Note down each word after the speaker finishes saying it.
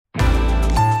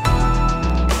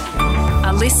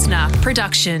listener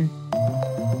production.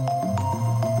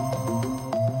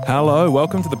 Hello,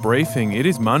 welcome to The Briefing. It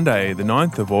is Monday, the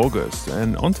 9th of August,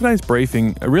 and on today's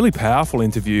briefing, a really powerful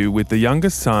interview with the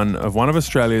youngest son of one of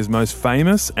Australia's most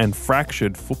famous and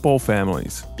fractured football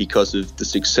families. Because of the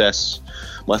success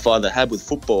my father had with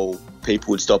football,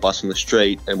 people would stop us on the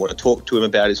street and want to talk to him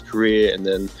about his career, and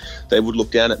then they would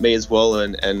look down at me as well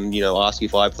and ask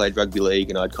if I played rugby league,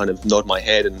 and I'd kind of nod my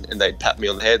head and they'd pat me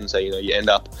on the head and say, you end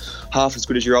up half as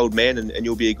good as your old man and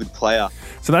you'll be a good player.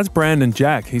 So that's Brandon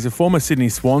Jack. He's a former Sydney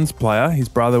Swans player. His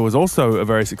brother was also a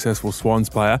very successful Swans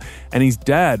player, and his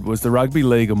dad was the rugby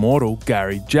league immortal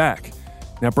Gary Jack.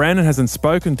 Now, Brandon hasn't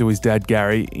spoken to his dad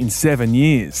Gary in 7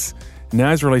 years.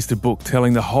 Now he's released a book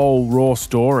telling the whole raw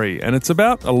story, and it's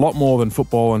about a lot more than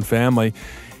football and family.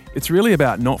 It's really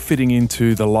about not fitting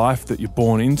into the life that you're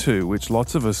born into, which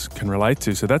lots of us can relate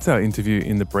to. So that's our interview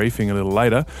in The Briefing a little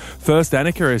later. First,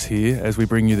 Annika is here as we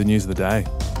bring you the news of the day.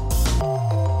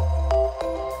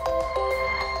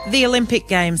 The Olympic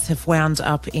Games have wound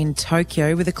up in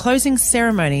Tokyo with a closing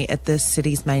ceremony at the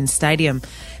city's main stadium.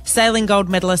 Sailing gold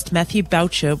medalist Matthew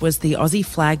Belcher was the Aussie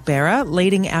flag bearer,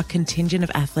 leading our contingent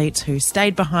of athletes who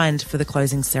stayed behind for the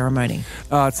closing ceremony.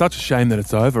 It's such a shame that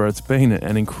it's over. It's been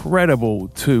an incredible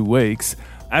 2 weeks.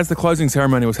 As the closing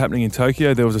ceremony was happening in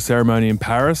Tokyo, there was a ceremony in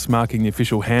Paris marking the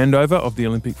official handover of the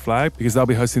Olympic flag, because they'll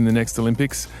be hosting the next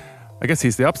Olympics, I guess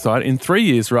here's the upside, in 3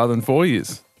 years rather than 4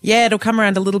 years. Yeah, it'll come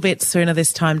around a little bit sooner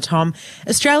this time, Tom.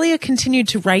 Australia continued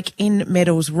to rake in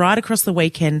medals right across the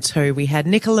weekend too. We had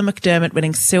Nicola McDermott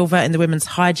winning silver in the women's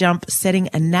high jump, setting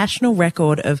a national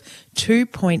record of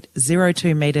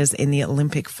 2.02 metres in the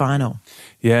Olympic final.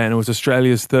 Yeah, and it was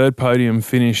Australia's third podium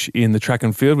finish in the track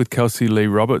and field, with Kelsey Lee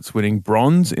Roberts winning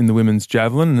bronze in the women's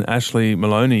javelin and Ashley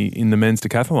Maloney in the men's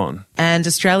decathlon. And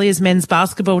Australia's men's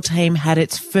basketball team had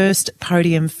its first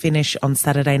podium finish on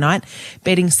Saturday night,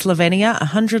 beating Slovenia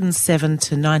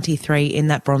 107-93 in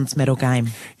that bronze medal game.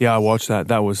 Yeah, I watched that.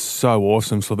 That was so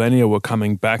awesome. Slovenia were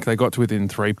coming back. They got to within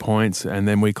 3 points, and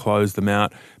then we closed them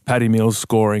out. Paddy Mills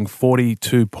scoring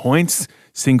 42 points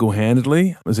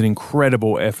single-handedly. It was an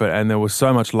incredible effort, and there was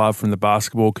so much love from the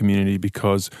basketball community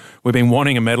because we've been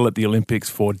wanting a medal at the Olympics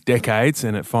for decades,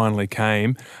 and it finally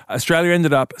came. Australia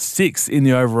ended up 6th in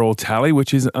the overall tally,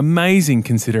 which is amazing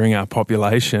considering our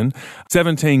population.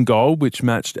 17 gold, which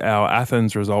matched our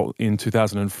Athens result in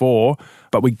 2004,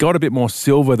 but we got a bit more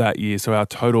silver that year, so our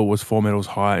total was 4 medals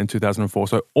higher in 2004,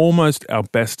 so almost our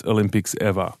best Olympics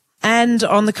ever. And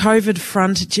on the COVID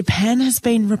front, Japan has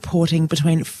been reporting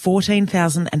between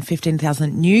 14,000 and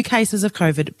 15,000 new cases of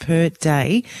COVID per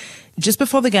day. Just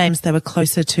before the Games, they were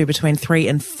closer to between 3,000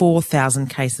 and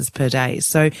 4,000 cases per day.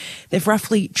 So they've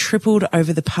roughly tripled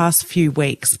over the past few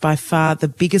weeks, by far the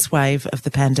biggest wave of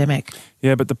the pandemic.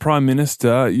 Yeah, but the Prime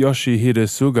Minister, Yoshihide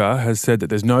Suga, has said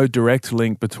that there's no direct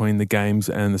link between the Games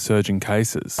and the surging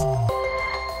cases.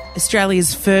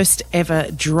 Australia's first ever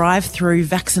drive-through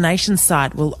vaccination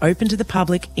site will open to the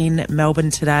public in Melbourne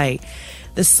today.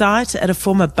 The site at a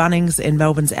former Bunnings in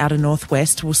Melbourne's outer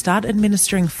northwest will start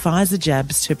administering Pfizer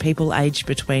jabs to people aged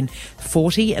between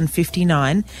 40 and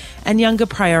 59 and younger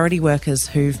priority workers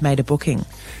who've made a booking.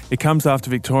 It comes after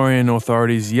Victorian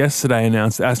authorities yesterday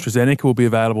announced AstraZeneca will be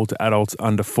available to adults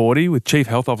under 40, with Chief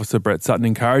Health Officer Brett Sutton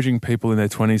encouraging people in their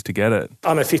 20s to get it.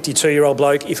 I'm a 52-year-old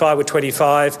bloke. If I were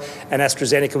 25 and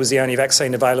AstraZeneca was the only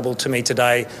vaccine available to me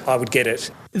today, I would get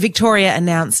it. Victoria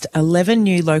announced 11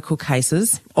 new local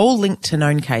cases, all linked to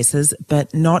known cases,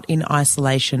 but not in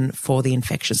isolation for the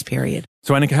infectious period.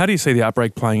 So, Annika, how do you see the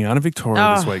outbreak playing out in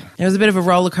Victoria this week? It was a bit of a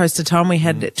roller coaster, Tom. We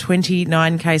had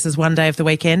 29 cases one day of the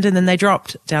weekend, and then they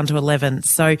dropped down to 11.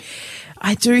 So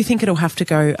I do think it'll have to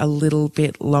go a little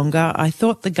bit longer. I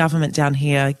thought the government down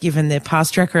here, given their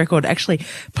past track record, actually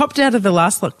popped out of the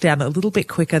last lockdown a little bit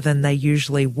quicker than they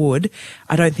usually would.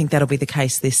 I don't think that'll be the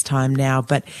case this time now,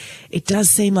 but it does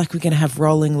seem like we're going to have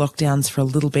rolling lockdowns for a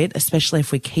little bit, especially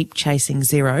if we keep chasing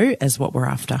zero as what we're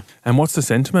after. And what's the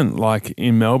sentiment like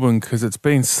in Melbourne? Because it's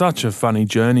been such a funny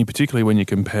journey, particularly when you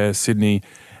compare Sydney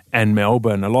and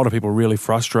Melbourne. A lot of people really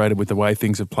frustrated with the way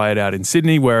things have played out in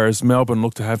Sydney, whereas Melbourne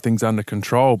looked to have things under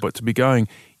control. But to be going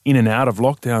in and out of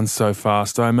lockdown so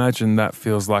fast, I imagine that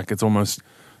feels like it's almost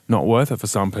not worth it for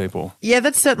some people. Yeah,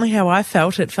 that's certainly how I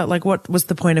felt. It felt like, what was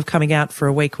the point of coming out for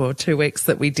a week or 2 weeks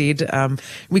that we did?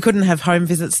 We couldn't have home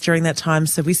visits during that time,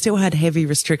 so we still had heavy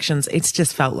restrictions. It's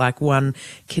just felt like one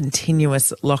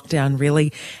continuous lockdown,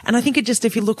 really. And I think it just,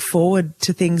 if you look forward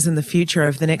to things in the future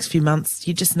over the next few months,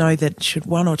 you just know that should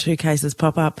 1 or 2 cases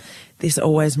pop up, this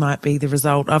always might be the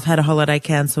result. I've had a holiday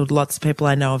cancelled. Lots of people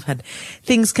I know have had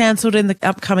things cancelled in the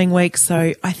upcoming weeks.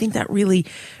 So I think that really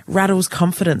rattles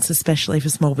confidence, especially for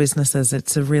small businesses.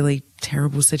 It's a really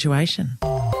terrible situation.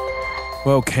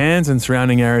 Well, Cairns and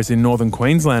surrounding areas in northern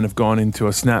Queensland have gone into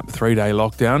a snap 3-day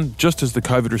lockdown, just as the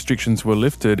COVID restrictions were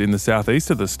lifted in the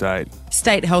southeast of the state.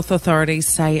 State health authorities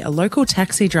say a local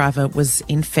taxi driver was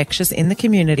infectious in the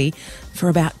community for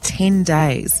about 10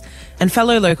 days. And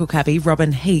fellow local cabbie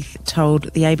Robin Heath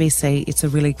told the ABC it's a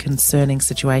really concerning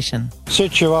situation.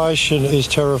 Situation is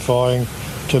terrifying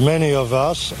to many of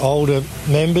us, older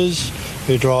members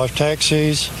who drive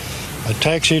taxis. A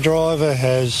taxi driver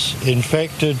has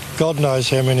infected God knows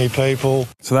how many people.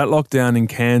 So that lockdown in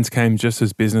Cairns came just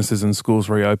as businesses and schools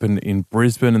reopened in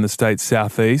Brisbane and the state's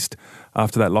southeast.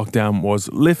 After that lockdown was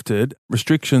lifted,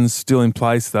 restrictions still in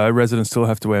place though. Residents still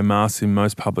have to wear masks in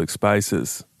most public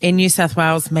spaces. In New South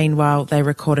Wales, meanwhile, they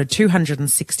recorded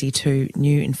 262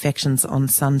 new infections on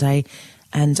Sunday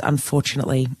and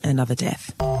unfortunately another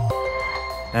death.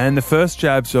 And the first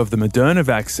jabs of the Moderna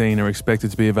vaccine are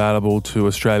expected to be available to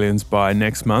Australians by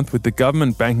next month, with the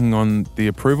government banking on the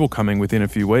approval coming within a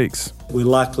few weeks. We're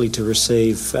likely to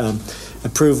receive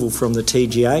approval from the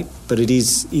TGA, but it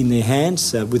is in their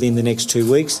hands within the next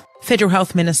 2 weeks. Federal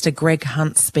Health Minister Greg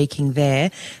Hunt speaking there.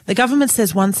 The government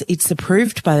says once it's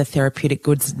approved by the Therapeutic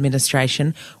Goods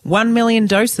Administration, 1 million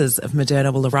doses of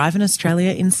Moderna will arrive in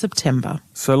Australia in September.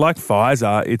 So like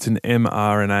Pfizer, it's an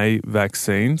mRNA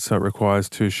vaccine, so it requires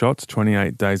 2 shots,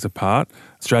 28 days apart.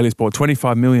 Australia's bought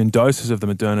 25 million doses of the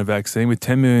Moderna vaccine, with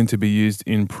 10 million to be used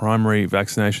in primary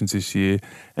vaccinations this year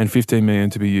and 15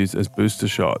 million to be used as booster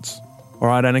shots. All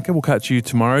right, Annika, we'll catch you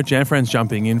tomorrow. Janfran's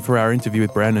jumping in for our interview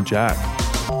with Brandon Jack.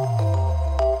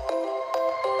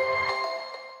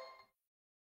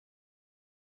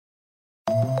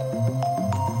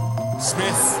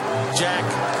 Smith, Jack,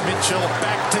 Mitchell,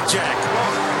 back to Jack.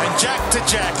 And Jack to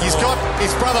Jack. He's got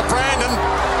his brother Brandon.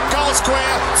 Goal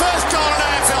square. First goal in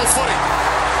AFL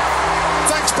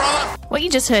footy. Thanks, brother. What you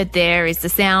just heard there is the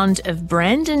sound of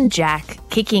Brandon Jack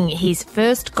kicking his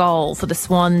first goal for the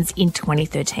Swans in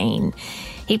 2013.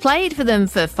 He played for them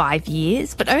for 5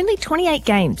 years, but only 28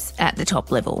 games at the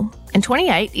top level. And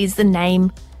 28 is the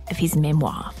name of his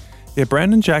memoir. Yeah,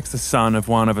 Brandon Jack's the son of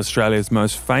one of Australia's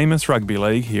most famous rugby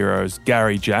league heroes,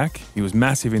 Gary Jack. He was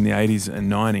massive in the 80s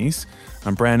and 90s.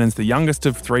 And Brandon's the youngest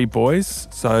of 3 boys,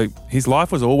 so his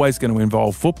life was always going to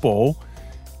involve football,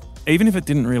 even if it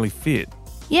didn't really fit.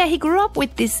 Yeah, he grew up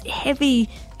with this heavy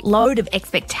load of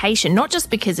expectation, not just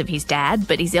because of his dad,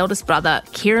 but his eldest brother,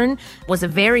 Kieran, was a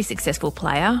very successful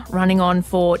player, running on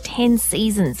for 10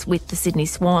 seasons with the Sydney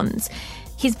Swans.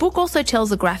 His book also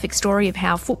tells a graphic story of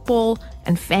how football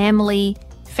and family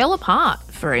fell apart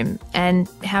for him and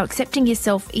how accepting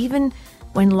yourself even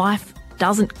when life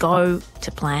doesn't go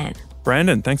to plan.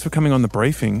 Brandon, thanks for coming on the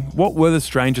briefing. What were the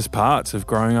strangest parts of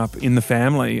growing up in the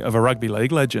family of a rugby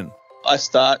league legend? I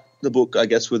start the book, I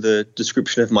guess, with a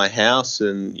description of my house,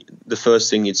 and the first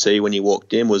thing you'd see when you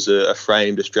walked in was a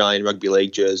framed Australian rugby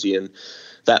league jersey, and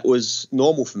that was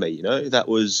normal for me, you know. That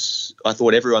was, I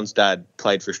thought everyone's dad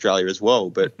played for Australia as well,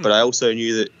 but I also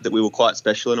knew that we were quite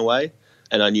special in a way,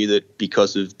 and I knew that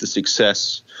because of the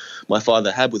success my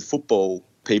father had with football,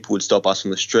 people would stop us on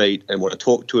the street and want to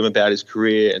talk to him about his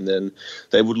career, and then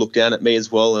they would look down at me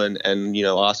as well and you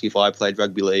know, ask if I played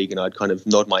rugby league, and I'd kind of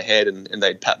nod my head and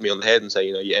they'd pat me on the head and say,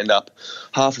 you know, you end up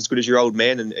half as good as your old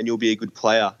man and you'll be a good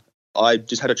player. I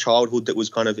just had a childhood that was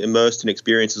kind of immersed in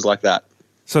experiences like that.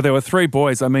 So there were 3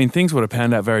 boys. I mean, things would have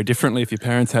panned out very differently if your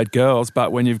parents had girls,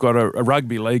 but when you've got a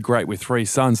rugby league great with 3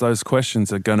 sons, those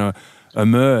questions are going to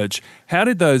emerge. How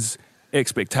did those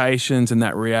expectations and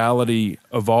that reality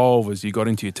evolve as you got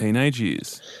into your teenage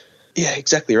years? Yeah,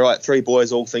 exactly right. 3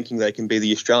 boys all thinking they can be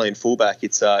the Australian fullback.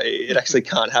 It actually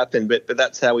can't happen, but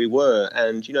that's how we were.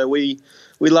 And, you know, we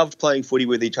loved playing footy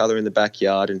with each other in the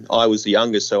backyard, and I was the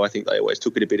youngest, so I think they always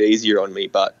took it a bit easier on me,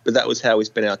 but that was how we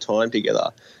spent our time together.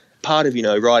 Part of, you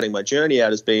know, writing my journey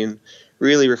out has been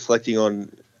really reflecting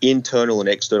on internal and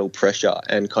external pressure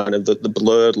and kind of the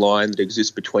blurred line that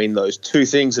exists between those 2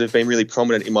 things that have been really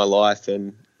prominent in my life.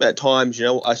 And at times, you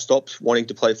know, I stopped wanting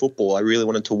to play football. I really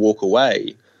wanted to walk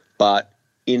away, but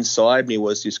inside me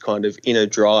was this kind of inner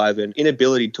drive and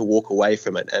inability to walk away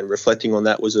from it. And reflecting on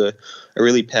that was a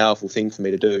really powerful thing for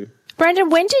me to do. Brandon,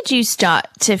 when did you start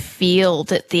to feel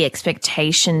that the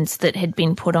expectations that had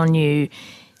been put on you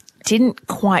didn't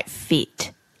quite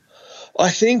fit? I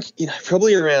think, you know,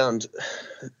 probably around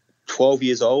 12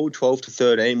 years old, 12 to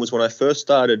 13 was when I first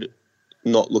started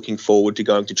not looking forward to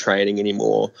going to training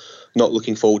anymore, not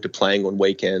looking forward to playing on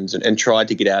weekends and tried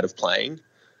to get out of playing.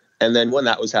 And then when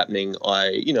that was happening,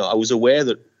 I was aware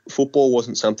that football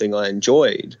wasn't something I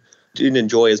enjoyed, didn't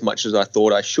enjoy as much as I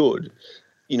thought I should.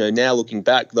 Now looking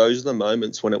back, those are the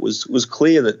moments when it was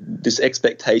clear that this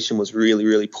expectation was really,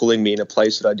 really pulling me in a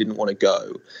place that I didn't want to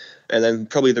go. And then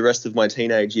probably the rest of my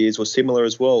teenage years were similar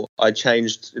as well. I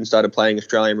changed and started playing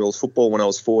Australian rules football when I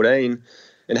was 14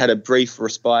 and had a brief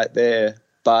respite there.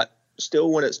 But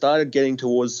still, when it started getting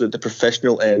towards the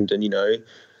professional end and,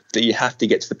 that you have to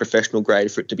get to the professional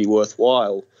grade for it to be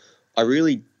worthwhile, I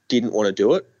really didn't want to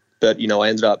do it. But, I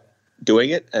ended up doing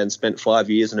it and spent 5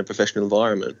 years in a professional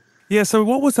environment. Yeah, so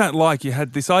what was that like? You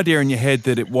had this idea in your head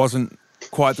that it wasn't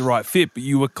quite the right fit, but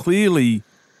you were clearly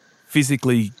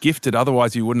physically gifted,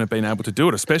 otherwise you wouldn't have been able to do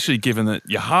it, especially given that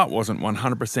your heart wasn't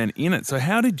 100% in it. So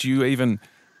how did you even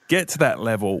get to that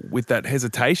level with that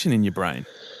hesitation in your brain?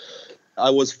 I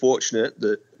was fortunate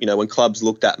that, when clubs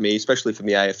looked at me, especially from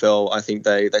the AFL, I think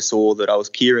they saw that I was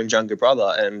Kieran's younger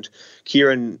brother, and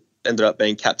Kieran ended up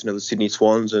being captain of the Sydney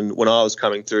Swans. And when I was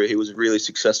coming through, he was a really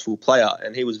successful player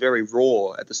and he was very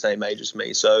raw at the same age as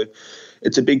me. So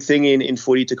it's a big thing in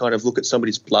footy to kind of look at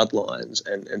somebody's bloodlines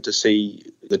and to see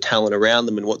the talent around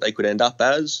them and what they could end up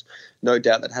as. No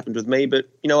doubt that happened with me, but,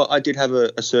 I did have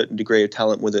a certain degree of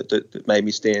talent with it that made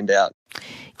me stand out.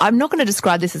 I'm not going to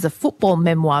describe this as a football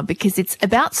memoir because it's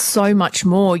about so much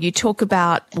more. You talk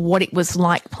about what it was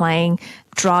like playing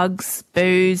drugs,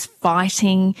 booze,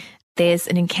 fighting. There's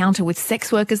an encounter with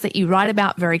sex workers that you write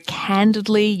about very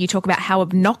candidly. You talk about how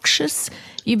obnoxious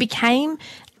you became.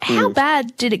 How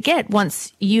bad did it get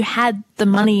once you had the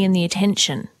money and the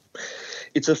attention?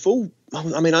 It's I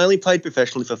only played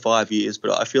professionally for 5 years,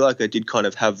 but I feel like I did kind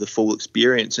of have the full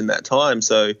experience in that time.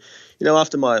 So,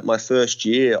 after my first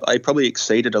year, I probably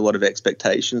exceeded a lot of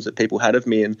expectations that people had of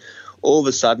me. And all of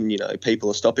a sudden,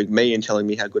 people are stopping me and telling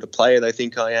me how good a player they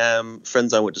think I am.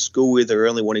 Friends I went to school with are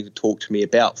only wanting to talk to me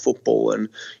about football. And,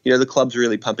 the club's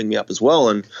really pumping me up as well.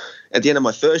 And at the end of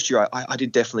my first year, I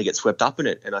did definitely get swept up in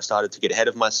it. And I started to get ahead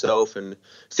of myself and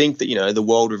think that, the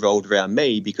world revolved around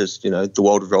me because, the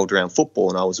world revolved around football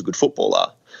and I was a good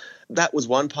footballer. That was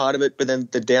one part of it, but then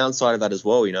the downside of that as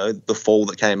well, the fall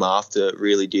that came after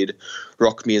really did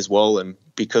rock me as well. And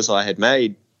because I had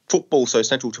made football so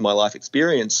central to my life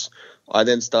experience, I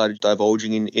then started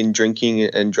divulging in drinking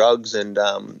and drugs and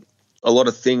a lot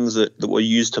of things that were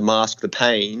used to mask the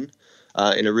pain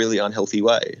in a really unhealthy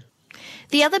way.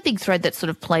 The other big thread that sort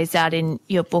of plays out in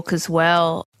your book as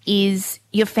well is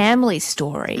your family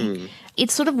story.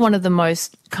 It's sort of one of the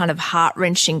most kind of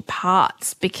heart-wrenching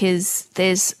parts because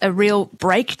there's a real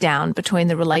breakdown between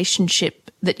the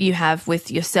relationship that you have with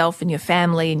yourself and your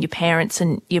family and your parents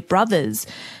and your brothers.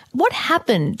 What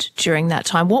happened during that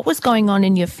time? What was going on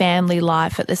in your family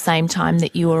life at the same time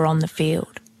that you were on the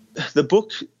field? The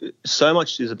book so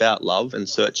much is about love and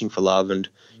searching for love. And,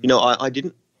 I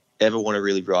didn't ever want to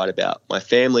really write about my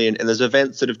family. And there's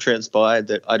events that have transpired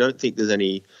that I don't think there's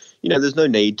any, there's no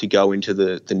need to go into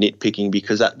the nitpicking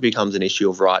because that becomes an issue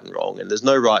of right and wrong. And there's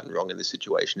no right and wrong in this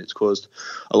situation. It's caused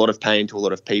a lot of pain to a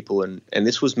lot of people. And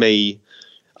this was me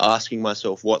asking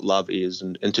myself what love is.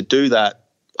 And to do that,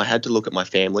 I had to look at my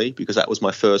family because that was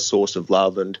my first source of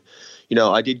love. And,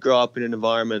 I did grow up in an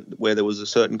environment where there was a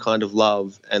certain kind of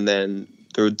love and then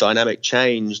the dynamic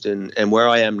changed and where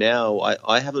I am now,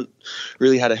 I haven't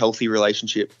really had a healthy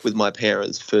relationship with my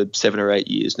parents for 7 or 8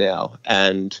 years now.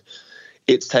 And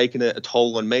it's taken a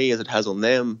toll on me as it has on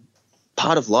them.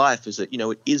 Part of life is that,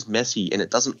 it is messy and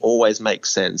it doesn't always make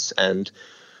sense. And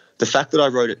the fact that I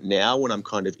wrote it now when I'm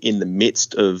kind of in the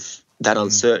midst of that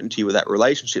uncertainty with that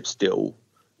relationship still,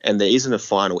 and there isn't a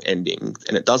final ending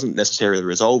and it doesn't necessarily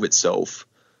resolve itself,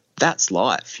 that's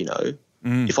life,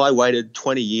 If I waited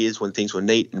 20 years when things were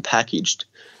neat and packaged,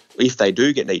 if they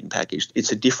do get neat and packaged,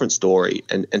 it's a different story.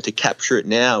 And to capture it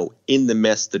now in the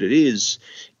mess that it is,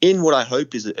 in what I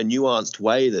hope is a nuanced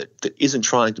way that isn't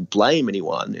trying to blame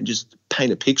anyone and just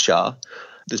paint a picture,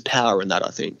 there's power in that, I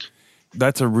think.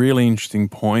 That's a really interesting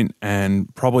point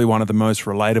and probably one of the most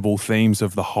relatable themes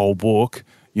of the whole book.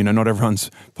 Not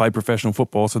everyone's played professional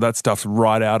football, so that stuff's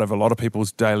right out of a lot of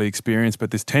people's daily experience.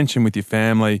 But this tension with your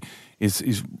family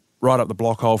is right up the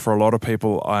block hole for a lot of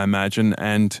people, I imagine.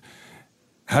 And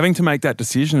having to make that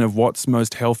decision of what's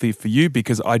most healthy for you,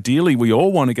 because ideally we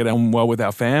all want to get on well with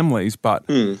our families, but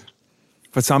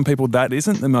for some people that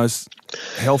isn't the most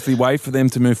healthy way for them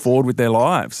to move forward with their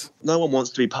lives. No one wants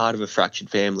to be part of a fractured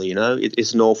family,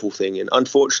 It's an awful thing. And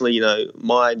unfortunately,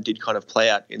 mine did kind of play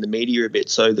out in the media a bit.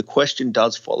 So the question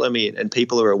does follow me and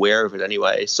people are aware of it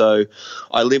anyway. So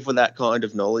I live with that kind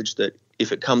of knowledge that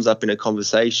if it comes up in a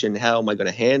conversation, how am I going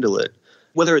to handle it?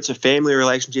 Whether it's a family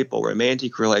relationship or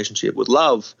romantic relationship with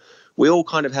love, we all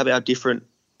kind of have our different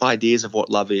ideas of what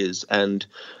love is, and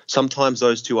sometimes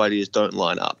those two ideas don't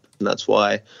line up, and that's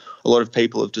why a lot of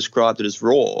people have described it as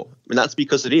raw, and that's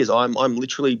because it is. I'm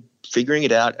literally figuring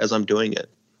it out as I'm doing it.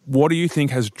 What do you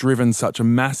think has driven such a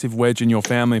massive wedge in your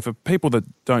family? For people that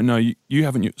don't know, you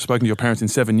haven't spoken to your parents in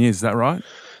 7 years, is that right?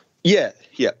 Yeah.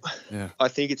 Yeah. I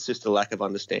think it's just a lack of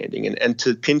understanding, and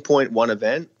to pinpoint one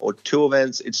event or two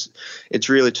events, it's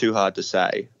really too hard to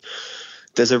say.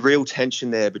 There's a real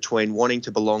tension there between wanting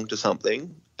to belong to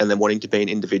something and then wanting to be an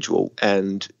individual.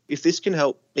 And if this can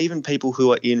help even people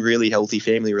who are in really healthy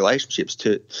family relationships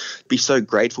to be so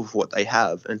grateful for what they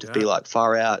have and to be like,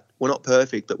 far out, we're not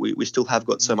perfect, but we still have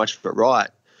got so much of it right,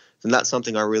 then that's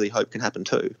something I really hope can happen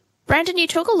too. Brandon, you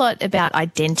talk a lot about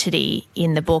identity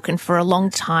in the book, and for a long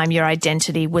time your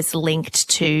identity was linked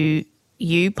to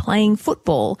you playing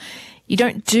football. You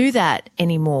don't do that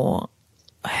anymore.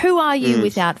 Who are you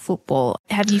without football?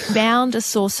 Have you found a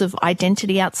source of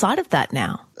identity outside of that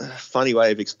now? A funny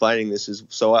way of explaining this is,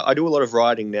 so I do a lot of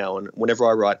writing now, and whenever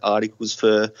I write articles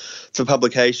for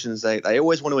publications, they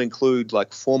always want to include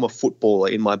like former footballer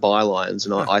in my bylines,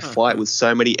 and I fight with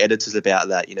so many editors about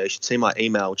that. You should see my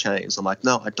email chains. I'm like,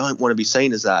 no, I don't want to be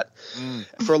seen as that.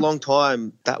 For a long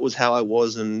time, that was how I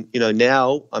was, and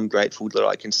now I'm grateful that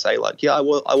I can say like, yeah, I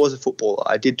was a footballer.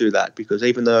 I did do that, because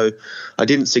even though I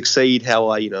didn't succeed how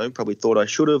I probably thought I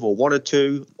should have or wanted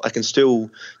to, I can still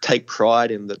take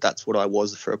pride in that. That's what I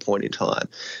was for a point in time.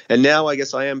 And now I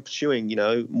guess I am pursuing,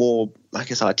 more,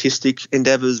 artistic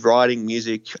endeavors, writing,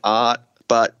 music, art,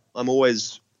 but I'm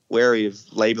always wary of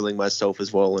labeling myself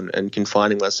as well and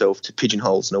confining myself to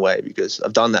pigeonholes in a way, because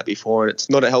I've done that before and it's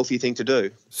not a healthy thing to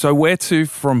do. So where to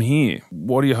from here?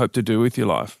 What do you hope to do with your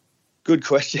life? Good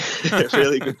question.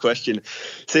 Really good question.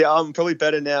 See, I'm probably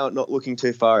better now at not looking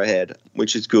too far ahead,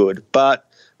 which is good. But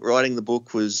writing the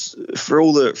book was, for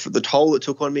the toll it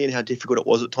took on me and how difficult it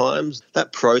was at times,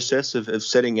 that process of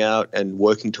setting out and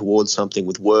working towards something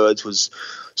with words was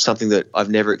something that I've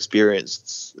never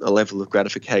experienced a level of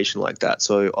gratification like that.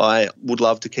 So I would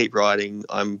love to keep writing.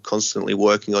 I'm constantly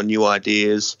working on new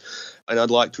ideas, and I'd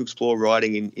like to explore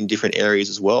writing in different areas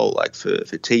as well, like for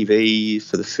TV,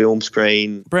 for the film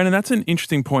screen. Brandon, that's an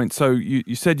interesting point. So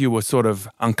you said you were sort of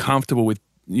uncomfortable with,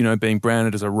 being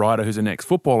branded as a writer who's an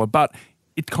ex-footballer, but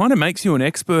it kind of makes you an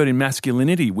expert in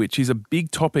masculinity, which is a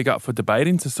big topic up for debate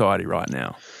in society right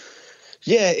now.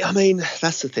 Yeah, I mean,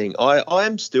 that's the thing. I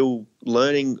am still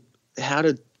learning how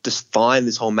to define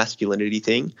this whole masculinity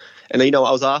thing. And, I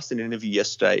was asked in an interview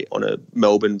yesterday on a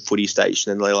Melbourne footy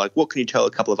station, and they're like, what can you tell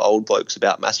a couple of old blokes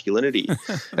about masculinity?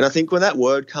 And I think when that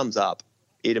word comes up,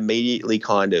 it immediately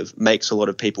kind of makes a lot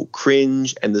of people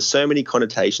cringe, and there's so many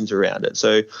connotations around it.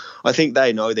 So I think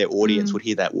they know their audience would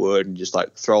hear that word and just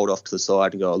like throw it off to the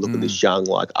side and go, oh, look at this young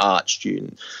like art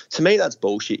student. To me, that's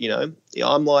bullshit.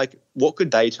 I'm like, what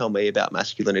could they tell me about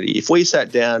masculinity? If we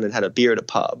sat down and had a beer at a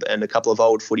pub and a couple of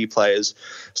old footy players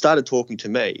started talking to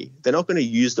me, they're not going to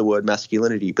use the word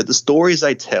masculinity, but the stories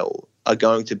they tell are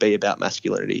going to be about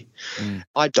masculinity.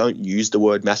 I don't use the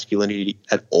word masculinity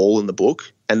at all in the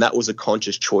book, and that was a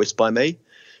conscious choice by me,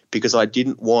 because I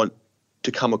didn't want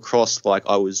to come across like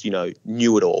I was,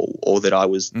 knew it all, or that I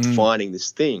was defining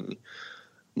this thing.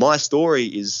 My story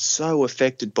is so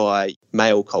affected by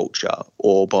male culture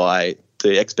or by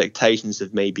the expectations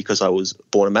of me because I was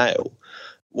born a male.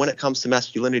 When it comes to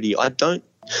masculinity, I don't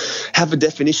have a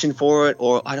definition for it,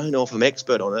 or I don't know if I'm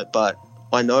expert on it, but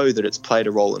I know that it's played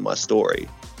a role in my story.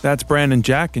 That's Brandon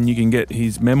Jack, and you can get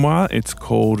his memoir. It's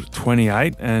called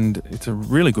 28, and it's a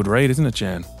really good read, isn't it,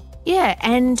 Jan? Yeah,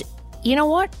 and you know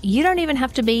what? You don't even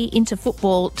have to be into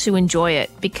football to enjoy it,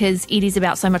 because it is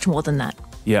about so much more than that.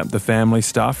 Yeah, the family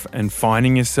stuff and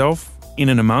finding yourself in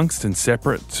and amongst and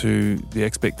separate to the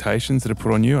expectations that are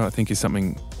put on you, I think is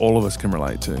something all of us can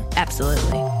relate to.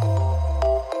 Absolutely.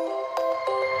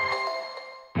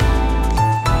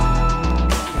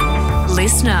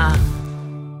 Listener.